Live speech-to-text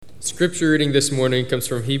Scripture reading this morning comes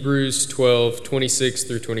from Hebrews 12, 26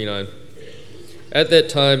 through 29. At that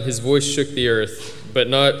time his voice shook the earth, but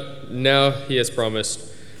not now he has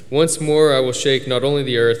promised. Once more I will shake not only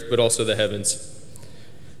the earth, but also the heavens.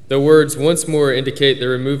 The words once more indicate the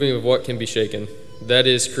removing of what can be shaken, that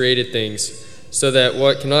is, created things, so that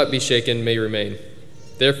what cannot be shaken may remain.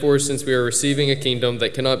 Therefore, since we are receiving a kingdom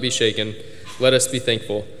that cannot be shaken, let us be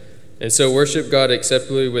thankful, and so worship God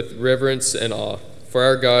acceptably with reverence and awe. For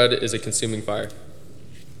our God is a consuming fire.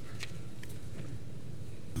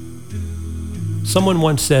 Someone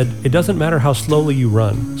once said, "It doesn't matter how slowly you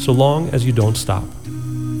run, so long as you don't stop."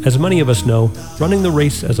 As many of us know, running the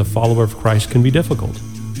race as a follower of Christ can be difficult.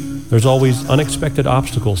 There's always unexpected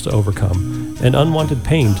obstacles to overcome and unwanted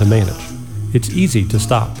pain to manage. It's easy to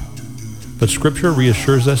stop. But Scripture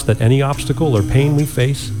reassures us that any obstacle or pain we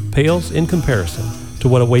face pales in comparison to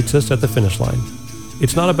what awaits us at the finish line.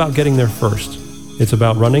 It's not about getting there first. It's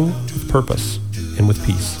about running with purpose and with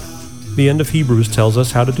peace. The end of Hebrews tells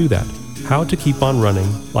us how to do that, how to keep on running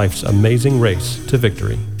life's amazing race to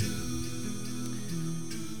victory.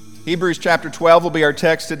 Hebrews chapter 12 will be our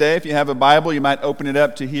text today. If you have a Bible, you might open it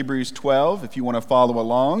up to Hebrews 12 if you want to follow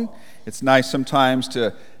along. It's nice sometimes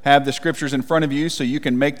to have the scriptures in front of you so you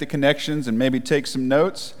can make the connections and maybe take some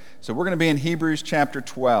notes. So we're going to be in Hebrews chapter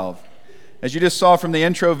 12. As you just saw from the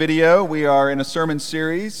intro video, we are in a sermon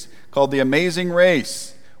series called The Amazing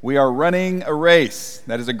Race. We are running a race.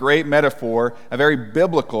 That is a great metaphor, a very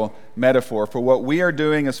biblical metaphor for what we are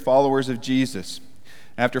doing as followers of Jesus.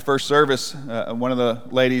 After first service, one of the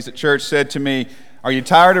ladies at church said to me, "Are you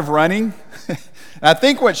tired of running?" I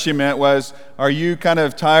think what she meant was, are you kind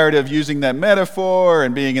of tired of using that metaphor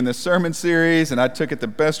and being in the sermon series? And I took it the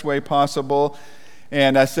best way possible.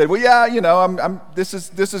 And I said, well, yeah, this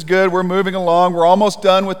is good. We're moving along. We're almost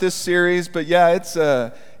done with this series. But yeah, it's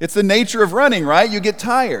the nature of running, right? You get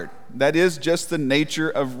tired. That is just the nature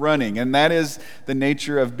of running. And that is the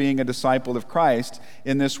nature of being a disciple of Christ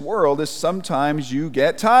in this world, is sometimes you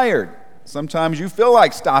get tired. Sometimes you feel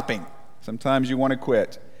like stopping. Sometimes you want to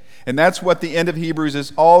quit. And that's what the end of Hebrews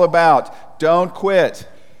is all about. Don't quit.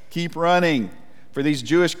 Keep running. For these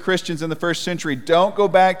Jewish Christians in the first century, don't go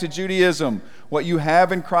back to Judaism. What you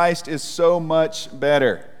have in Christ is so much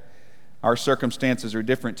better. Our circumstances are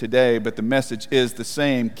different today, but the message is the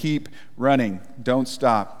same. Keep running. Don't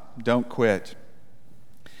stop. Don't quit.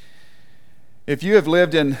 If you have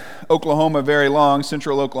lived in Oklahoma very long,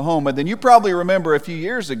 central Oklahoma, then you probably remember a few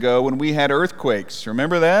years ago when we had earthquakes.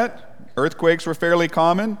 Remember that? Earthquakes were fairly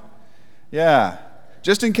common. Yeah.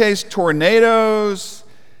 Just in case tornadoes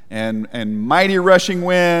and mighty rushing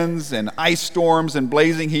winds and ice storms and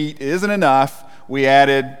blazing heat isn't enough, we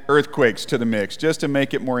added earthquakes to the mix just to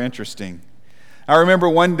make it more interesting. I remember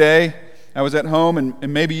one day I was at home,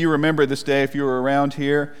 and maybe you remember this day if you were around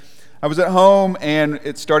here. I was at home and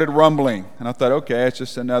it started rumbling, and I thought, okay, it's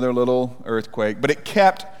just another little earthquake. But it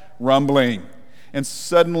kept rumbling, and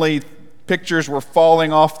suddenly pictures were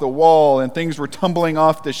falling off the wall and things were tumbling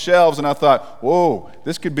off the shelves, and I thought, whoa,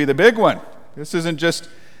 this could be the big one. This isn't just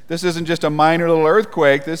a minor little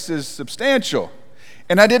earthquake. This is substantial.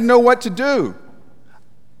 And I didn't know what to do.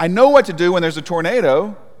 I know what to do when there's a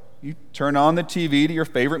tornado. You turn on the TV to your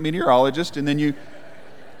favorite meteorologist, and then you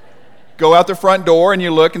go out the front door and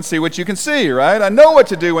you look and see what you can see, right? I know what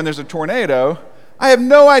to do when there's a tornado. I have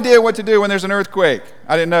no idea what to do when there's an earthquake.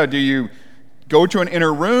 I didn't know. Do you go to an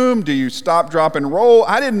inner room? Do you stop, drop, and roll?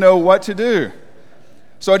 I didn't know what to do.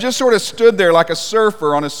 So I just sort of stood there like a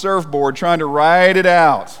surfer on a surfboard trying to ride it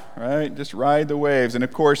out, right? Just ride the waves. And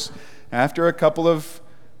of course, after a couple of,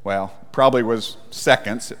 probably was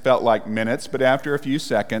seconds. It felt like minutes, but after a few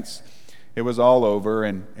seconds, it was all over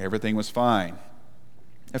and everything was fine.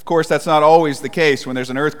 Of course, that's not always the case when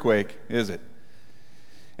there's an earthquake, is it?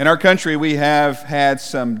 In our country, we have had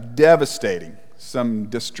some devastating, some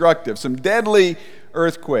destructive, some deadly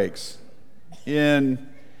earthquakes in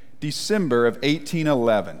December of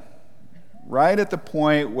 1811, right at the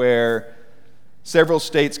point where several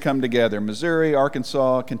states come together, Missouri,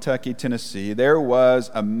 Arkansas, Kentucky, Tennessee. There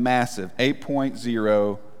was a massive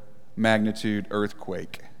 8.0 magnitude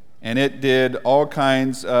earthquake, and it did all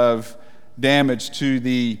kinds of damage to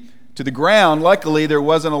the ground. Luckily, there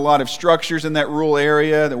wasn't a lot of structures in that rural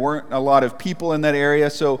area. There weren't a lot of people in that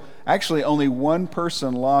area, so actually only one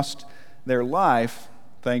person lost their life,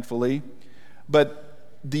 thankfully. But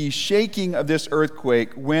the shaking of this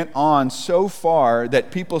earthquake went on so far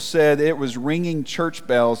that people said it was ringing church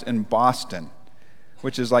bells in Boston,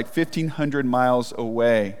 which is like 1,500 miles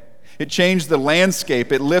away. It changed the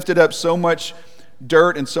landscape. It lifted up so much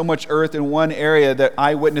dirt and so much earth in one area that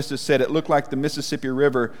eyewitnesses said it looked like the Mississippi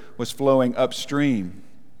River was flowing upstream.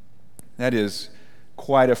 That is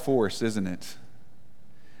quite a force, isn't it?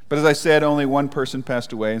 But as I said, only one person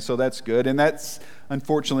passed away, and so that's good. And that's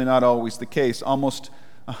unfortunately not always the case. Almost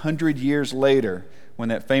 100 years later, when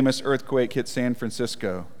that famous earthquake hit San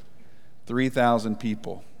Francisco, 3,000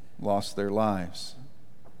 people lost their lives.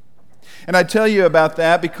 And I tell you about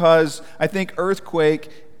that because I think earthquake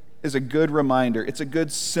is a good reminder. It's a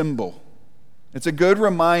good symbol. It's a good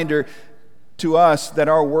reminder to us that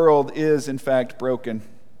our world is in fact broken.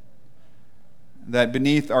 That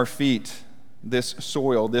beneath our feet, this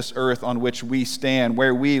soil, this earth on which we stand,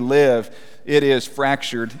 where we live, it is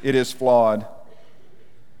fractured, it is flawed.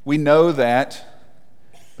 We know that,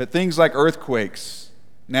 but things like earthquakes,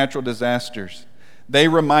 natural disasters, they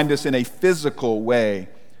remind us in a physical way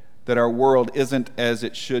that our world isn't as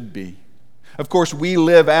it should be. Of course, we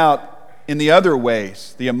live out in the other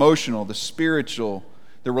ways, the emotional, the spiritual,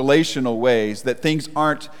 the relational ways, that things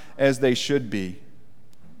aren't as they should be.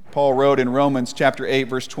 Paul wrote in Romans chapter 8,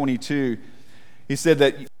 verse 22, he said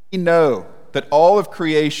that we know that all of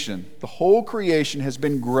creation, the whole creation has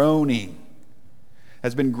been groaning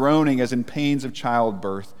as in pains of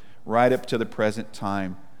childbirth right up to the present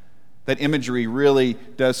time. That imagery really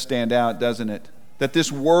does stand out, doesn't it? That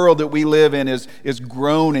this world that we live in is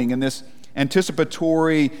groaning, and this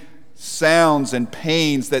anticipatory sounds and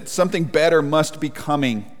pains that something better must be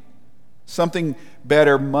coming. Something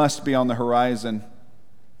better must be on the horizon.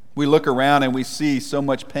 We look around and we see so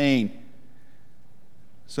much pain,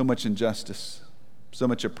 so much injustice, so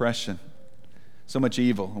much oppression, so much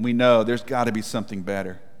evil, and we know there's got to be something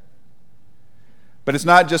better. But it's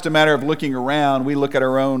not just a matter of looking around. We look at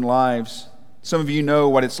our own lives. Some of you know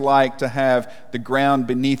what it's like to have the ground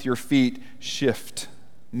beneath your feet shift,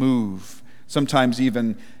 move, sometimes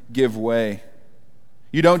even give way.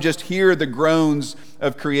 You don't just hear the groans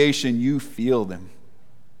of creation, you feel them.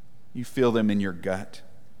 You feel them in your gut.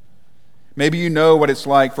 Maybe you know what it's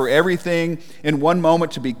like for everything in one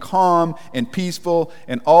moment to be calm and peaceful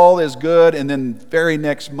and all is good, and then the very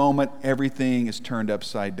next moment everything is turned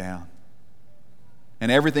upside down.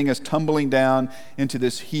 And everything is tumbling down into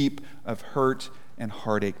this heap of hurt and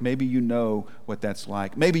heartache. Maybe you know what that's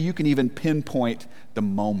like. Maybe you can even pinpoint the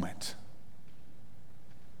moment.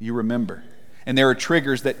 You remember. And there are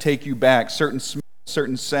triggers that take you back. Certain smells,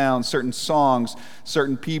 certain sounds, certain songs,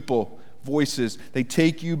 certain people, voices. They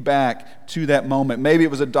take you back to that moment. Maybe it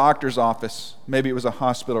was a doctor's office. Maybe it was a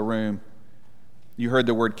hospital room. You heard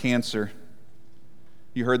the word cancer.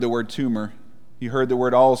 You heard the word tumor. You heard the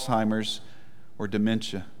word Alzheimer's or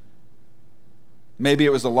dementia. Maybe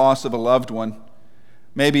it was the loss of a loved one.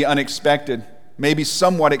 Maybe unexpected. Maybe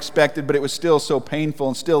somewhat expected, but it was still so painful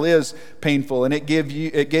and still is painful. And it gave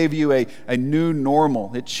you a new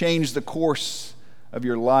normal. It changed the course of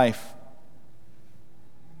your life.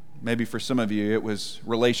 Maybe for some of you it was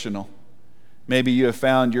relational. Maybe you have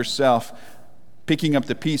found yourself picking up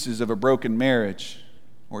the pieces of a broken marriage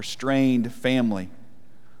or strained family,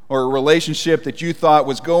 or a relationship that you thought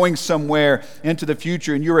was going somewhere into the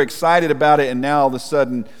future and you were excited about it, and now all of a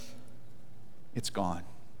sudden it's gone.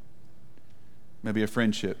 Maybe a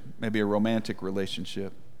friendship, maybe a romantic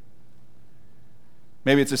relationship.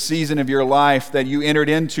 Maybe it's a season of your life that you entered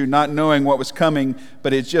into not knowing what was coming,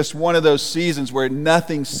 but it's just one of those seasons where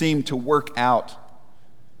nothing seemed to work out.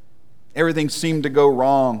 Everything seemed to go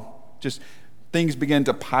wrong. Just things began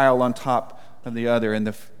to pile on top of the other,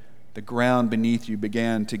 and the ground beneath you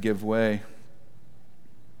began to give way.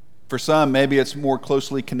 For some, maybe it's more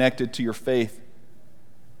closely connected to your faith.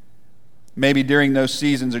 Maybe during those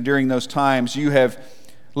seasons or during those times, you have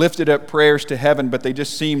lifted up prayers to heaven, but they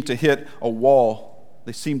just seem to hit a wall.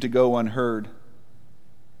 They seem to go unheard.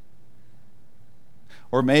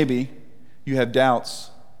 Or maybe you have doubts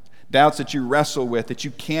that you wrestle with, that you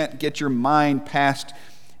can't get your mind past,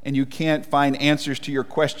 and you can't find answers to your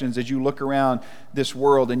questions as you look around this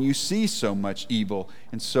world and you see so much evil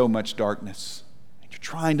and so much darkness. And you're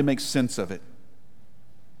trying to make sense of it.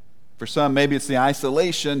 For some, maybe it's the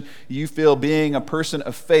isolation you feel being a person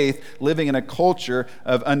of faith, living in a culture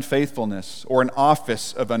of unfaithfulness, or an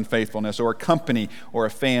office of unfaithfulness, or a company, or a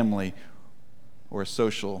family, or a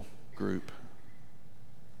social group.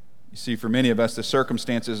 You see, for many of us, the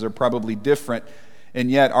circumstances are probably different, and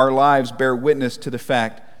yet our lives bear witness to the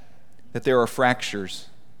fact that there are fractures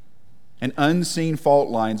and unseen fault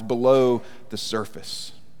lines below the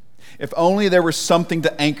surface. If only there was something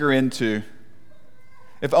to anchor into.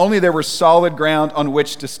 If only there were solid ground on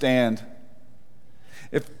which to stand.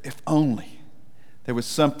 If only there was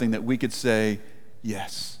something that we could say,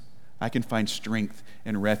 yes, I can find strength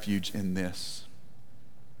and refuge in this.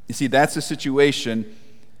 You see, that's the situation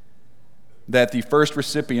that the first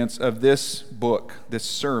recipients of this book, this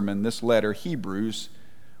sermon, this letter, Hebrews,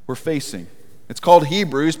 were facing. It's called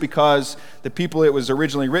Hebrews because the people it was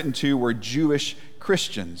originally written to were Jewish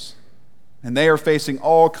Christians. And they are facing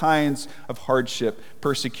all kinds of hardship,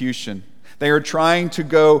 persecution. They are trying to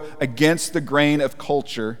go against the grain of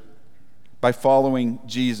culture by following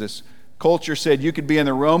Jesus. Culture said you could be in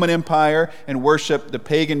the Roman Empire and worship the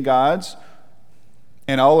pagan gods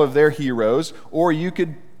and all of their heroes, or you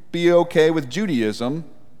could be okay with Judaism.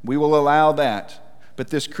 We will allow that. But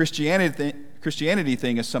this Christianity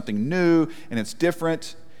thing is something new, and it's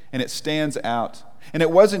different, and it stands out. And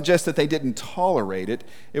it wasn't just that they didn't tolerate it,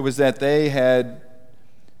 it was that they had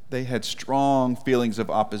strong feelings of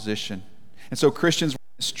opposition. And so Christians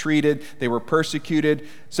were mistreated, they were persecuted.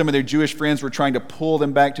 Some of their Jewish friends were trying to pull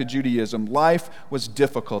them back to Judaism. Life was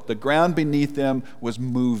difficult. The ground beneath them was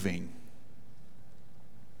moving.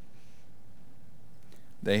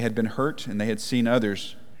 They had been hurt, and they had seen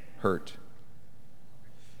others hurt.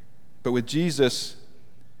 But with Jesus,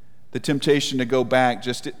 the temptation to go back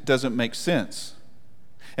just doesn't make sense.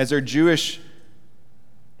 As their Jewish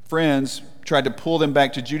friends tried to pull them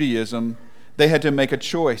back to Judaism, they had to make a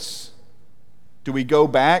choice. Do we go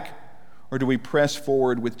back, or do we press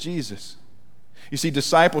forward with Jesus? You see,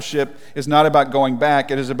 discipleship is not about going back.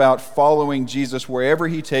 It is about following Jesus wherever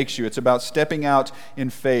he takes you. It's about stepping out in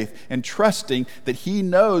faith and trusting that he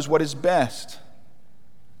knows what is best.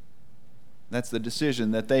 That's the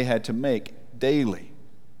decision that they had to make daily.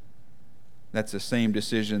 That's the same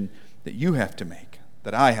decision that you have to make,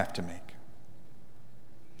 that I have to make.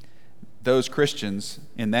 Those Christians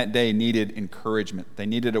in that day needed encouragement. They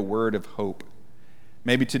needed a word of hope.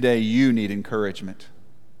 Maybe today you need encouragement.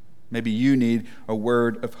 Maybe you need a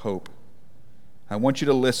word of hope. I want you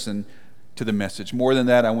to listen to the message. More than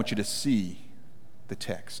that, I want you to see the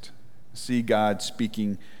text. See God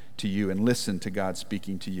speaking to you and listen to God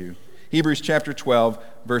speaking to you. Hebrews chapter 12,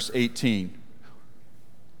 verse 18.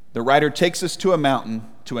 The writer takes us to a mountain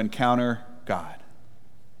to encounter God.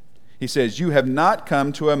 He says, "You have not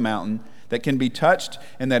come to a mountain that can be touched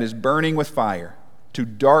and that is burning with fire, to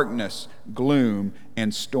darkness, gloom,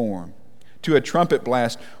 and storm, to a trumpet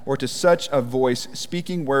blast, or to such a voice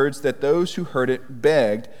speaking words that those who heard it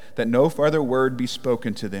begged that no further word be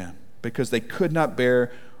spoken to them, because they could not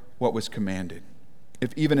bear what was commanded.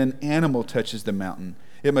 If even an animal touches the mountain,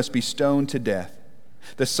 it must be stoned to death."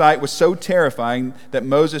 The sight was so terrifying that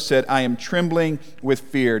Moses said, "I am trembling with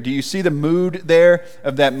fear." Do you see the mood there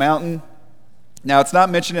of that mountain? Now, it's not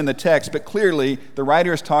mentioned in the text, but clearly the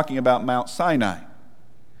writer is talking about Mount Sinai.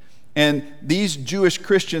 And these Jewish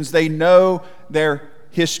Christians, they know their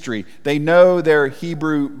history. They know their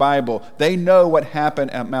Hebrew Bible. They know what happened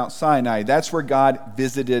at Mount Sinai. That's where God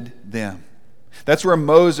visited them. That's where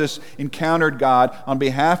Moses encountered God on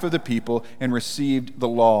behalf of the people and received the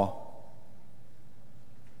law.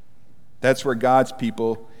 That's where God's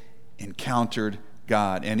people encountered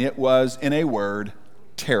God. And it was, in a word,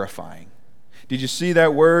 terrifying. Did you see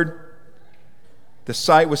that word? The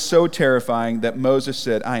sight was so terrifying that Moses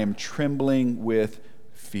said, "I am trembling with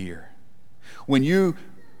fear." When you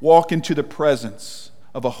walk into the presence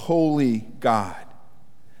of a holy God,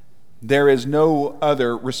 there is no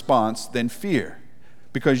other response than fear,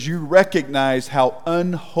 because you recognize how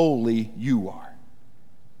unholy you are.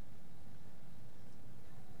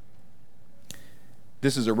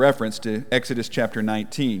 This is a reference to Exodus chapter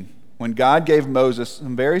 19. When God gave Moses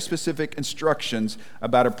some very specific instructions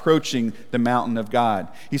about approaching the mountain of God.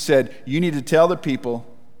 He said, you need to tell the people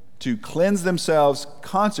to cleanse themselves,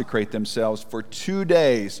 consecrate themselves for 2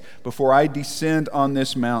 days before I descend on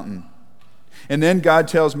this mountain. And then God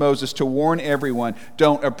tells Moses to warn everyone,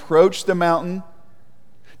 don't approach the mountain,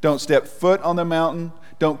 don't step foot on the mountain,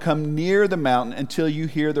 don't come near the mountain until you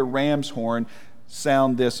hear the ram's horn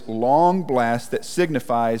sound this long blast that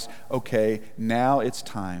signifies, okay, now it's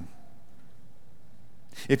time.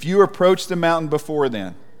 If you approach the mountain before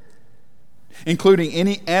then, including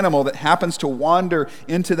any animal that happens to wander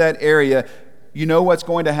into that area, you know what's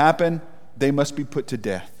going to happen? They must be put to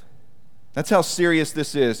death. That's how serious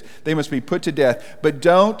this is. They must be put to death. But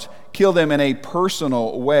don't kill them in a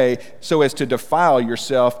personal way so as to defile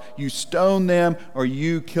yourself. You stone them or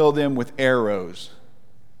you kill them with arrows.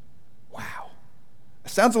 Wow.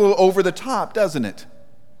 It sounds a little over the top, doesn't it?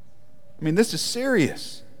 I mean, this is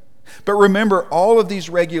serious. But remember, all of these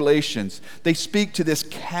regulations, they speak to this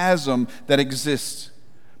chasm that exists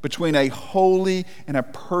between a holy and a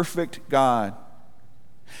perfect God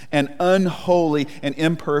and unholy and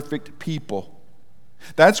imperfect people.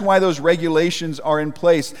 That's why those regulations are in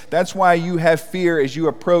place. That's why you have fear as you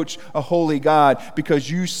approach a holy God, because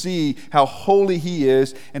you see how holy He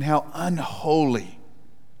is and how unholy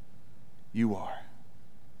you are.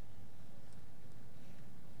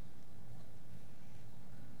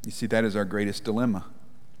 You see, that is our greatest dilemma.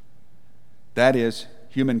 That is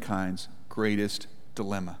humankind's greatest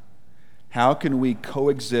dilemma. How can we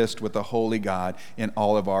coexist with a holy God in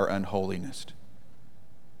all of our unholiness?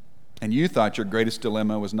 And you thought your greatest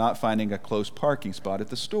dilemma was not finding a close parking spot at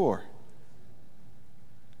the store.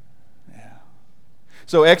 Yeah.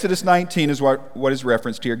 So Exodus 19 is what is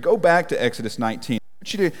referenced here. Go back to Exodus 19.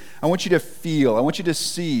 I want you to feel, I want you to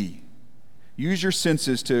see. Use your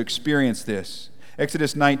senses to experience this.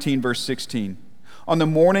 Exodus 19, verse 16. On the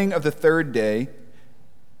morning of the third day,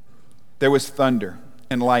 there was thunder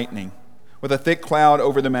and lightning, with a thick cloud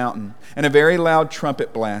over the mountain, and a very loud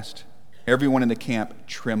trumpet blast. Everyone in the camp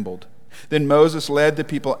trembled. Then Moses led the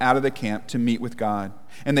people out of the camp to meet with God,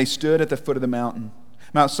 and they stood at the foot of the mountain.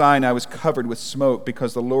 Mount Sinai was covered with smoke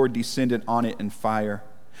because the Lord descended on it in fire.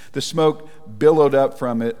 The smoke billowed up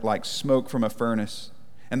from it like smoke from a furnace,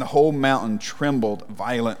 and the whole mountain trembled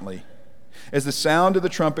violently. As the sound of the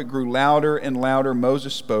trumpet grew louder and louder,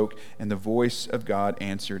 Moses spoke, and the voice of God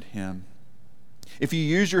answered him. If you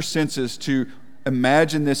use your senses to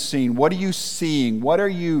imagine this scene, what are you seeing? What are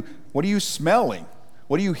you smelling?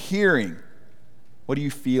 What are you hearing? What are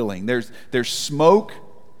you feeling? There's smoke,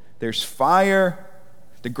 there's fire,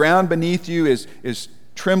 the ground beneath you is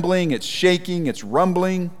trembling, it's shaking, it's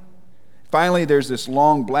rumbling. Finally, there's this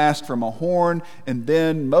long blast from a horn, and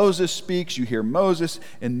then Moses speaks, you hear Moses,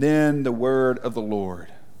 and then the word of the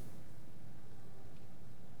Lord.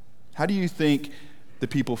 How do you think the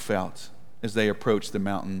people felt as they approached the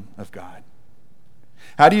mountain of God?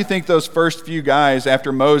 How do you think those first few guys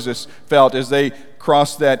after Moses felt as they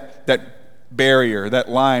crossed that barrier, that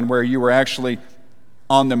line where you were actually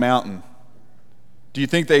on the mountain? Do you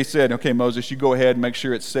think they said, okay, Moses, you go ahead and make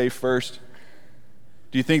sure it's safe first?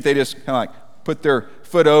 Do you think they just kind of like put their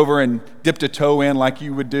foot over and dipped a toe in like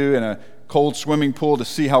you would do in a cold swimming pool to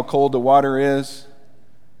see how cold the water is?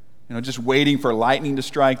 You know, just waiting for lightning to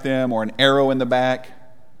strike them or an arrow in the back?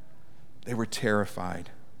 They were terrified.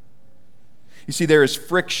 You see, there is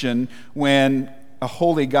friction when a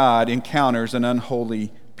holy God encounters an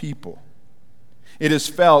unholy people. It is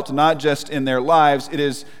felt not just in their lives, it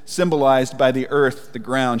is symbolized by the earth, the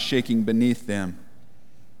ground shaking beneath them.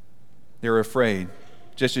 They're afraid,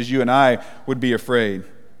 just as you and I would be afraid.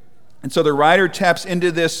 And so the writer taps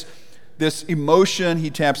into this emotion,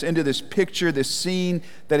 he taps into this picture, this scene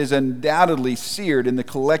that is undoubtedly seared in the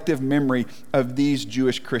collective memory of these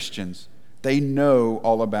Jewish Christians. They know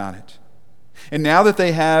all about it. And now that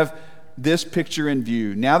they have this picture in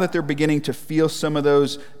view, now that they're beginning to feel some of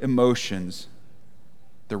those emotions,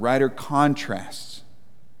 the writer contrasts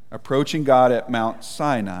approaching God at Mount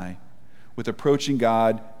Sinai with approaching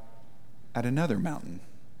God at another mountain,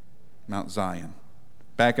 Mount Zion.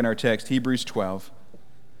 Back in our text, Hebrews 12,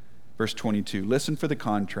 verse 22. Listen for the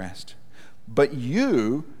contrast. But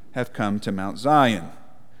you have come to Mount Zion,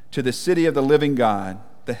 to the city of the living God,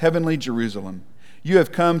 the heavenly Jerusalem. You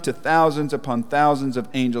have come to thousands upon thousands of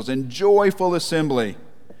angels in joyful assembly,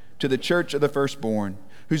 to the church of the firstborn,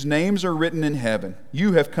 whose names are written in heaven.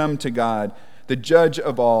 You have come to God, the judge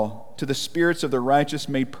of all, to the spirits of the righteous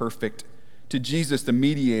made perfect, to Jesus, the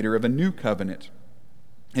mediator of a new covenant,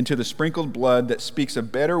 and to the sprinkled blood that speaks a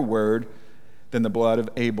better word than the blood of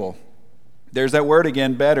Abel. There's that word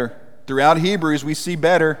again, better. Throughout Hebrews, we see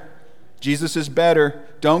better. Jesus is better.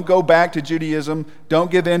 Don't go back to Judaism.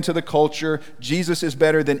 Don't give in to the culture. Jesus is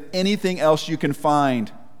better than anything else you can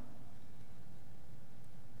find.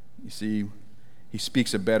 You see, he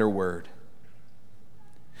speaks a better word.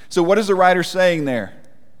 So what is the writer saying there?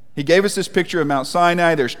 He gave us this picture of Mount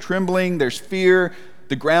Sinai. There's trembling, there's fear,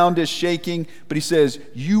 the ground is shaking, but he says,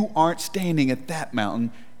 you aren't standing at that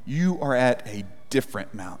mountain. You are at a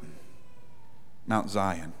different mountain, Mount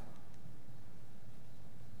Zion.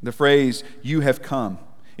 The phrase, you have come,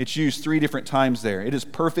 it's used 3 different times there. It is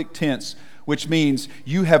perfect tense, which means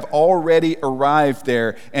you have already arrived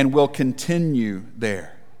there and will continue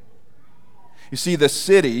there. You see, the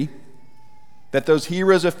city that those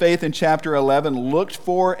heroes of faith in chapter 11 looked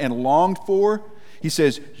for and longed for, he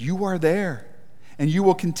says, you are there. And you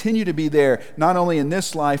will continue to be there, not only in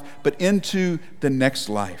this life, but into the next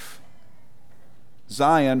life.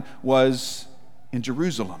 Zion was in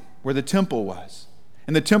Jerusalem, where the temple was.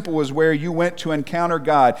 And the temple was where you went to encounter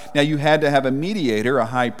God. Now, you had to have a mediator, a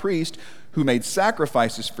high priest, who made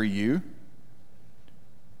sacrifices for you.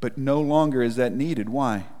 But no longer is that needed.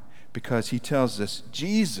 Why? Because he tells us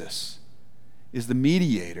Jesus is the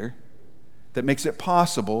mediator that makes it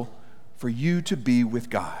possible for you to be with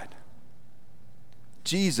God.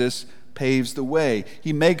 Jesus paves the way.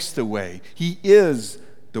 He makes the way. He is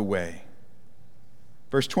the way.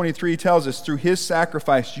 Verse 23 tells us, through his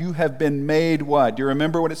sacrifice, you have been made what? Do you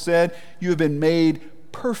remember what it said? You have been made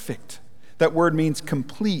perfect. That word means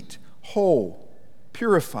complete, whole,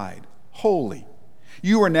 purified, holy.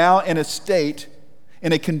 You are now in a state,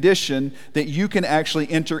 in a condition that you can actually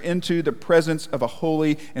enter into the presence of a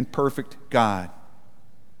holy and perfect God.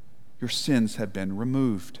 Your sins have been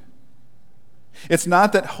removed. It's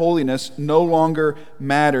not that holiness no longer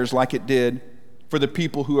matters like it did for the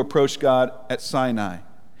people who approached God at Sinai.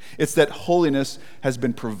 It's that holiness has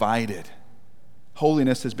been provided.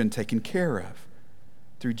 Holiness has been taken care of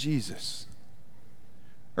through Jesus.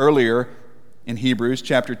 Earlier in Hebrews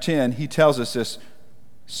chapter 10, he tells us this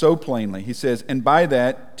so plainly. He says, and by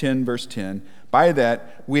that, 10 verse 10, by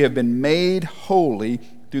that we have been made holy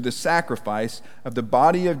through the sacrifice of the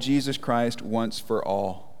body of Jesus Christ once for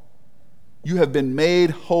all. You have been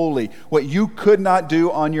made holy. What you could not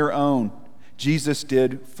do on your own, Jesus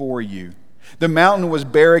did for you. The mountain was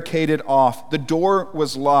barricaded off. The door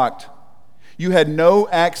was locked. You had no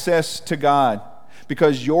access to God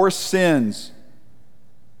because your sins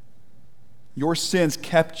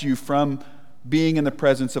kept you from being in the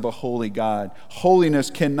presence of a holy God. Holiness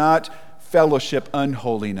cannot fellowship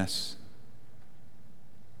unholiness.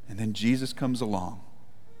 And then Jesus comes along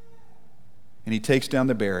and he takes down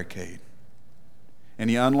the barricade and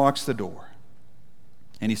he unlocks the door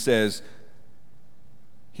and he says,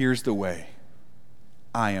 here's the way.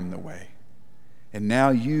 I am the way. And now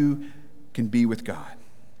you can be with God.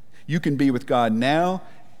 You can be with God now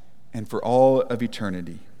and for all of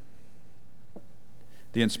eternity.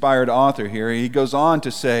 The inspired author here, he goes on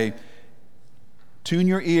to say, tune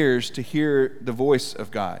your ears to hear the voice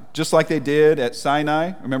of God. Just like they did at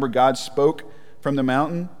Sinai. Remember, God spoke from the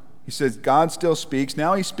mountain? He says God still speaks.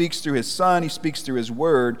 Now he speaks through his Son. He speaks through his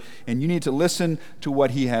word. And you need to listen to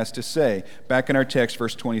what he has to say. Back in our text,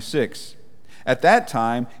 verse 26. At that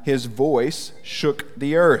time, his voice shook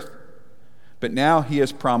the earth. But now he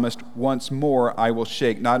has promised, once more I will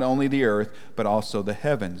shake not only the earth, but also the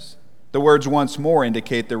heavens. The words once more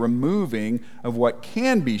indicate the removing of what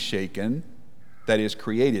can be shaken, that is,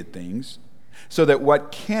 created things, so that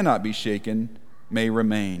what cannot be shaken may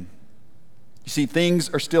remain. You see, things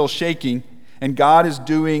are still shaking, and God is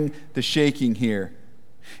doing the shaking here.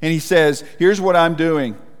 And he says, here's what I'm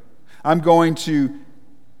doing. I'm going to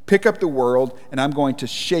pick up the world, and I'm going to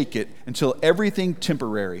shake it until everything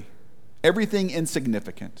temporary, everything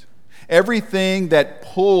insignificant, everything that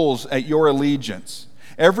pulls at your allegiance,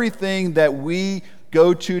 everything that we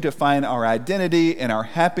go to find our identity and our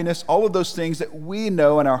happiness, all of those things that we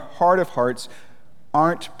know in our heart of hearts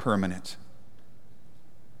aren't permanent.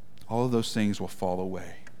 All of those things will fall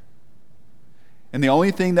away. And the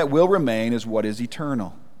only thing that will remain is what is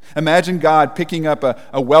eternal. Imagine God picking up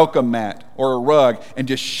a welcome mat or a rug and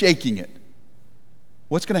just shaking it.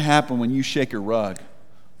 What's going to happen when you shake a rug?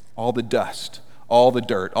 All the dust, all the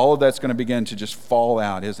dirt, all of that's going to begin to just fall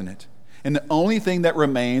out, isn't it? And the only thing that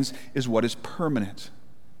remains is what is permanent.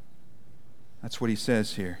 That's what he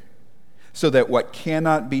says here. So that what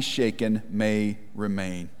cannot be shaken may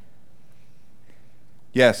remain.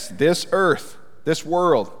 Yes, this earth, this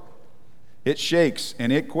world, it shakes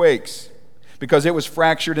and it quakes because it was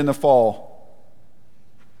fractured in the fall.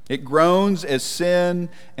 It groans as sin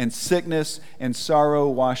and sickness and sorrow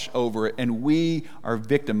wash over it, and we are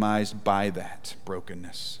victimized by that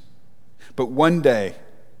brokenness. But one day,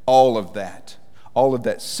 all of that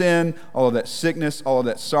sin, all of that sickness, all of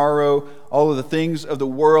that sorrow, all of the things of the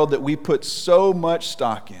world that we put so much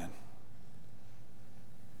stock in,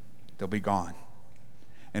 they'll be gone.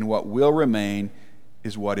 And what will remain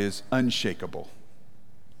is what is unshakable,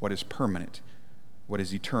 what is permanent, what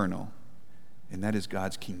is eternal, and that is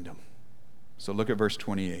God's kingdom. So look at verse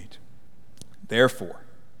 28. Therefore,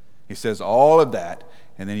 he says all of that,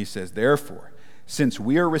 and then he says, therefore, since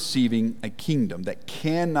we are receiving a kingdom that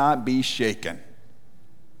cannot be shaken,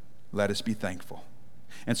 let us be thankful.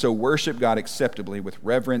 And so worship God acceptably with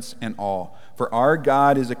reverence and awe, for our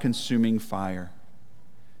God is a consuming fire.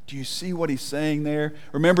 Do you see what he's saying there?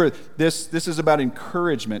 Remember, this is about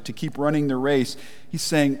encouragement to keep running the race. He's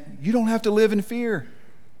saying, you don't have to live in fear.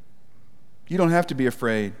 You don't have to be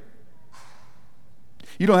afraid.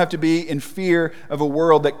 You don't have to be in fear of a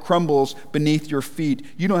world that crumbles beneath your feet.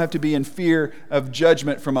 You don't have to be in fear of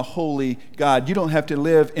judgment from a holy God. You don't have to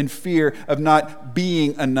live in fear of not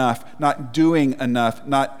being enough, not doing enough,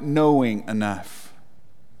 not knowing enough.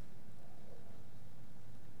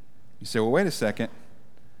 You say, well, wait a second.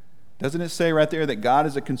 Doesn't it say right there that God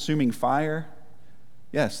is a consuming fire?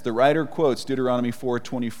 Yes, the writer quotes Deuteronomy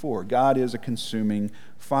 4:24. God is a consuming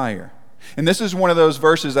fire. And this is one of those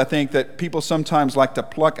verses, I think, that people sometimes like to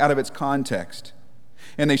pluck out of its context.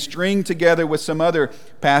 And they string together with some other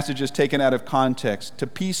passages taken out of context to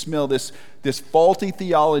piecemeal this faulty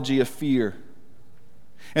theology of fear.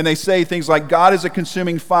 And they say things like, God is a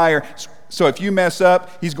consuming fire, so if you mess up,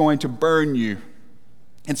 he's going to burn you.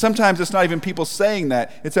 And sometimes it's not even people saying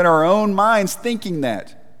that. It's in our own minds thinking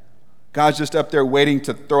that. God's just up there waiting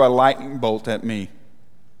to throw a lightning bolt at me.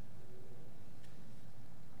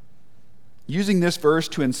 Using this verse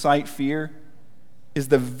to incite fear is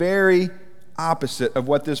the very opposite of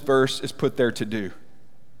what this verse is put there to do.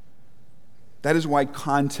 That is why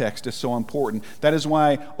context is so important. That is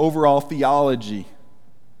why overall theology,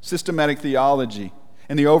 systematic theology,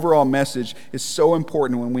 and the overall message is so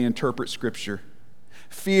important when we interpret Scripture.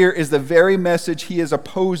 Fear is the very message he is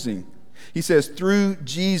opposing. He says, through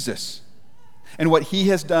Jesus and what he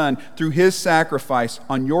has done through his sacrifice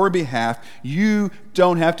on your behalf, you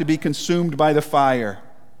don't have to be consumed by the fire.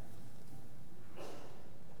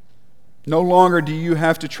 No longer do you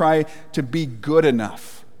have to try to be good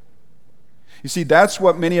enough. You see, that's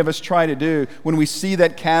what many of us try to do when we see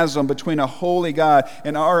that chasm between a holy God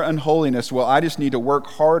and our unholiness. Well, I just need to work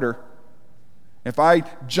harder. If I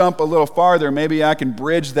jump a little farther, maybe I can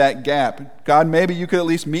bridge that gap. God, maybe you could at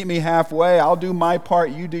least meet me halfway. I'll do my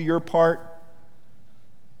part, you do your part.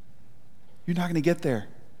 You're not going to get there.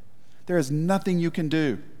 There is nothing you can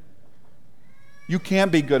do. You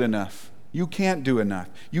can't be good enough. You can't do enough.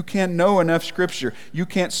 You can't know enough Scripture. You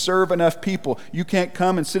can't serve enough people. You can't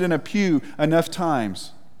come and sit in a pew enough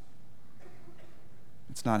times.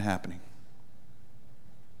 It's not happening.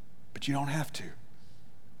 But you don't have to.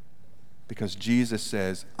 Because Jesus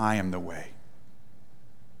says, I am the way.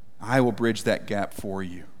 I will bridge that gap for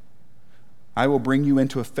you. I will bring you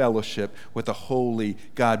into a fellowship with a holy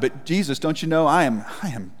God. But Jesus, don't you know, I'm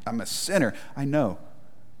a sinner. I know.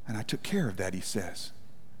 And I took care of that, he says.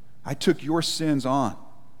 I took your sins on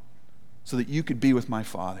so that you could be with my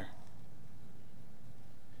Father.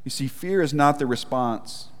 You see, fear is not the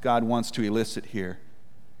response God wants to elicit here.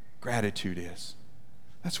 Gratitude is.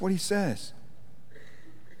 That's what he says.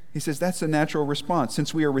 He says that's the natural response.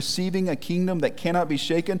 Since we are receiving a kingdom that cannot be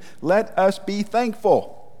shaken, let us be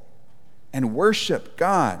thankful and worship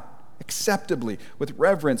God acceptably with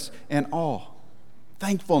reverence and awe.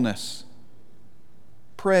 Thankfulness,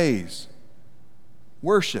 praise,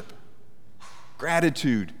 worship,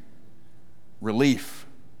 gratitude, relief,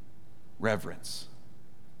 reverence.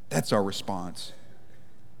 That's our response.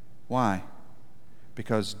 Why?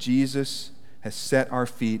 Because Jesus has set our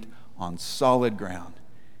feet on solid ground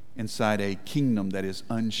inside a kingdom that is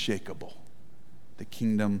unshakable, the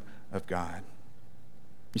kingdom of God.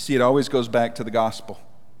 You see, it always goes back to the gospel.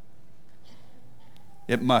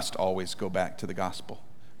 It must always go back to the gospel.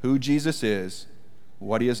 Who Jesus is,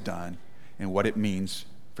 what he has done, and what it means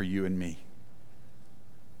for you and me.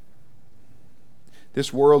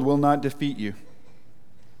 This world will not defeat you.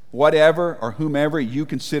 Whatever or whomever you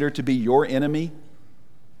consider to be your enemy,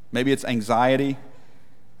 maybe it's anxiety,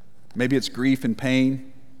 maybe it's grief and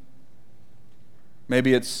pain,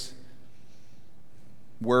 maybe it's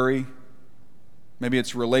worry, maybe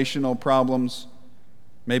it's relational problems,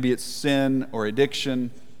 maybe it's sin or addiction,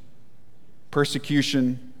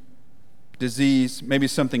 persecution, disease, maybe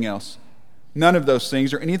something else. None of those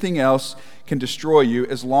things or anything else can destroy you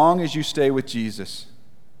as long as you stay with Jesus.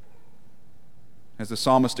 As the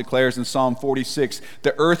psalmist declares in Psalm 46,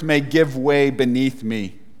 the earth may give way beneath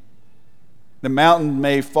me. The mountain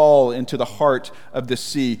may fall into the heart of the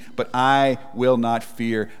sea, but I will not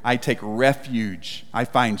fear. I take refuge. I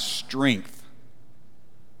find strength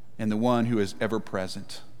in the one who is ever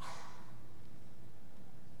present.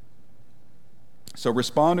 So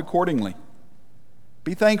respond accordingly.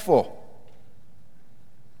 Be thankful.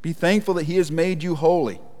 Be thankful that he has made you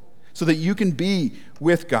holy so that you can be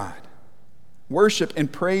with God. Worship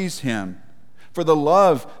and praise him for the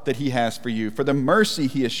love that he has for you, for the mercy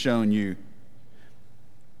he has shown you,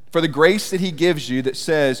 for the grace that he gives you that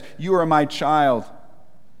says, you are my child.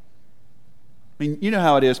 I mean, you know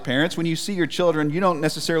how it is, parents. When you see your children, you don't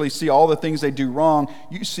necessarily see all the things they do wrong.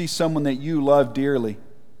 You see someone that you love dearly.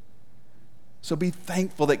 So be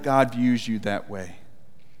thankful that God views you that way.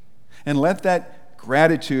 And let that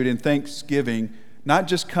gratitude and thanksgiving not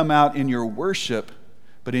just come out in your worship,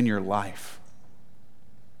 but in your life.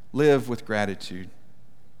 Live with gratitude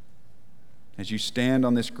as you stand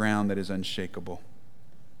on this ground that is unshakable,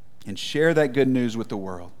 and share that good news with the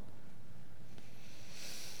world.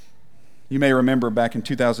 You may remember back in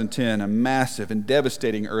 2010, a massive and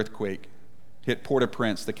devastating earthquake hit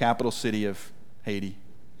Port-au-Prince, the capital city of Haiti.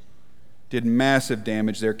 Did massive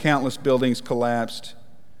damage there. Countless buildings collapsed.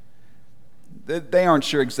 They aren't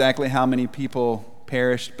sure exactly how many people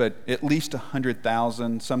perished, but at least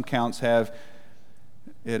 100,000. Some counts have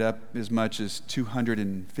it up as much as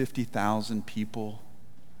 250,000 people.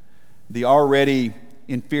 The already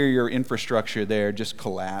inferior infrastructure there just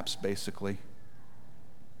collapsed, basically.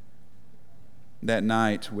 That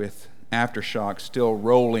night, with aftershocks still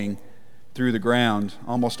rolling through the ground,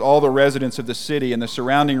 almost all the residents of the city and the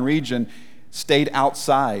surrounding region stayed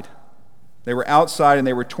outside. They were outside and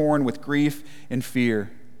they were torn with grief and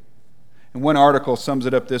fear. And one article sums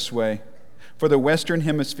it up this way: for the Western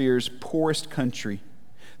Hemisphere's poorest country,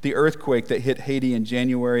 the earthquake that hit Haiti in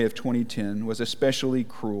January of 2010 was especially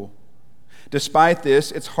cruel. Despite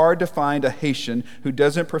this, it's hard to find a Haitian who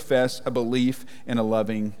doesn't profess a belief in a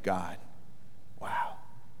loving God. Wow.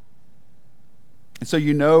 And so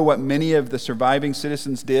you know what many of the surviving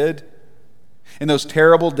citizens did in those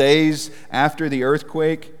terrible days after the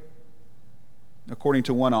earthquake? According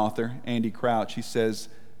to one author, Andy Crouch, he says,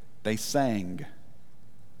 they sang.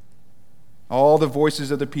 All the voices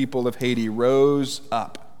of the people of Haiti rose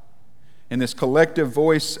up in this collective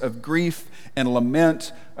voice of grief and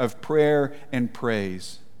lament, of prayer and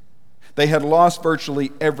praise. They had lost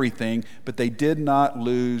virtually everything, but they did not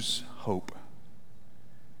lose hope.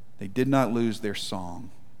 They did not lose their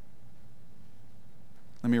song.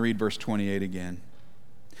 Let me read verse 28 again.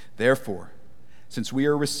 Therefore, since we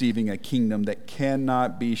are receiving a kingdom that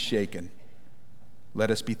cannot be shaken,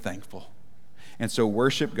 let us be thankful, and so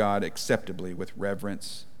worship God acceptably with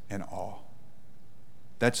reverence and awe.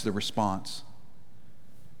 That's the response.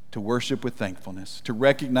 To worship with thankfulness, to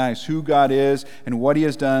recognize who God is and what He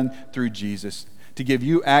has done through Jesus, to give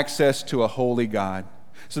you access to a holy God,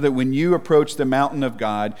 so that when you approach the mountain of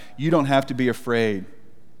God, you don't have to be afraid.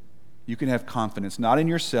 You can have confidence, not in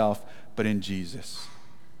yourself, but in Jesus.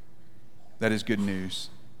 That is good news.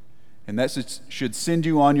 And that should send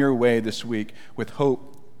you on your way this week with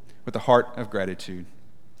hope, with a heart of gratitude.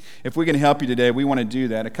 If we can help you today, we want to do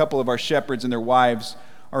that. A couple of our shepherds and their wives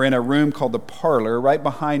are in a room called the parlor right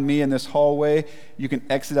behind me in this hallway. You can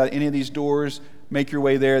exit out any of these doors, make your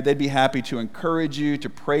way there. They'd be happy to encourage you, to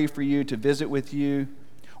pray for you, to visit with you.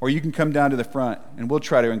 Or you can come down to the front and we'll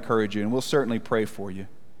try to encourage you and we'll certainly pray for you.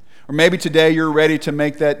 Or maybe today you're ready to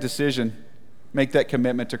make that decision, make that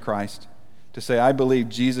commitment to Christ, to say, I believe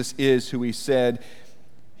Jesus is who He said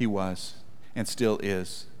He was and still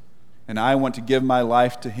is. And I want to give my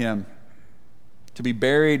life to Him, to be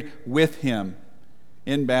buried with Him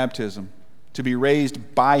in baptism, to be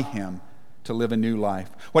raised by Him, to live a new life.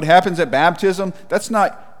 What happens at baptism, that's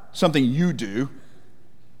not something you do.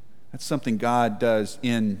 That's something God does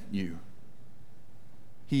in you.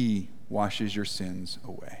 He washes your sins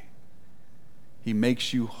away. He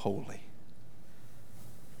makes you holy.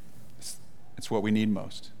 It's what we need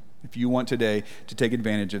most. If you want today to take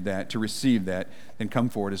advantage of that, to receive that, then come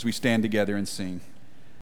forward as we stand together and sing.